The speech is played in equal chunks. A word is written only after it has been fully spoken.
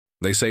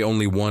They say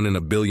only 1 in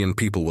a billion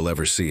people will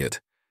ever see it.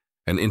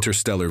 An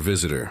interstellar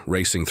visitor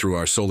racing through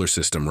our solar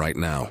system right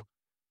now.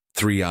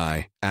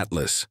 3I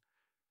Atlas.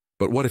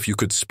 But what if you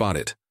could spot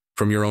it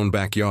from your own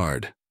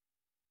backyard?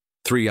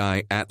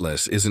 3I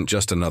Atlas isn't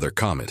just another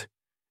comet.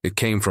 It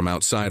came from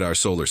outside our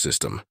solar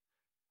system.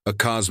 A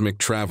cosmic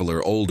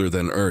traveler older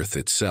than Earth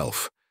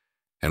itself.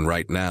 And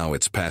right now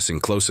it's passing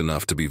close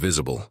enough to be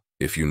visible,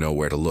 if you know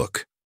where to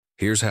look.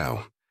 Here's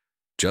how.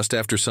 Just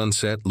after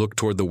sunset, look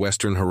toward the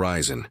western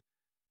horizon.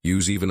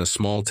 Use even a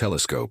small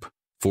telescope,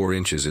 4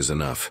 inches is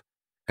enough,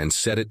 and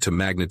set it to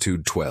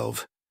magnitude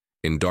 12.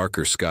 In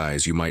darker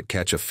skies, you might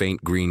catch a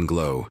faint green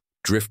glow,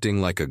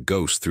 drifting like a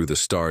ghost through the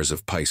stars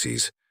of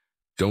Pisces.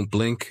 Don't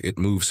blink, it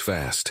moves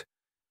fast.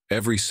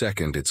 Every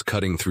second, it's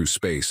cutting through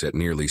space at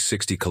nearly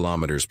 60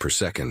 kilometers per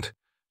second.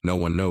 No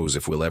one knows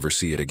if we'll ever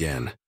see it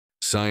again.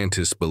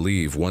 Scientists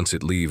believe once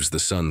it leaves the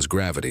sun's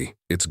gravity,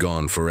 it's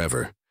gone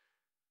forever.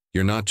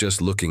 You're not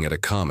just looking at a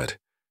comet,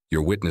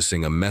 you're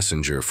witnessing a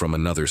messenger from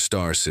another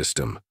star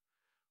system.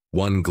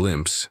 One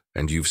glimpse,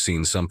 and you've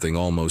seen something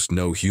almost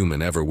no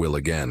human ever will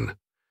again.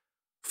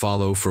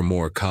 Follow for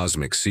more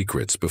cosmic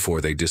secrets before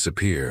they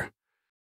disappear.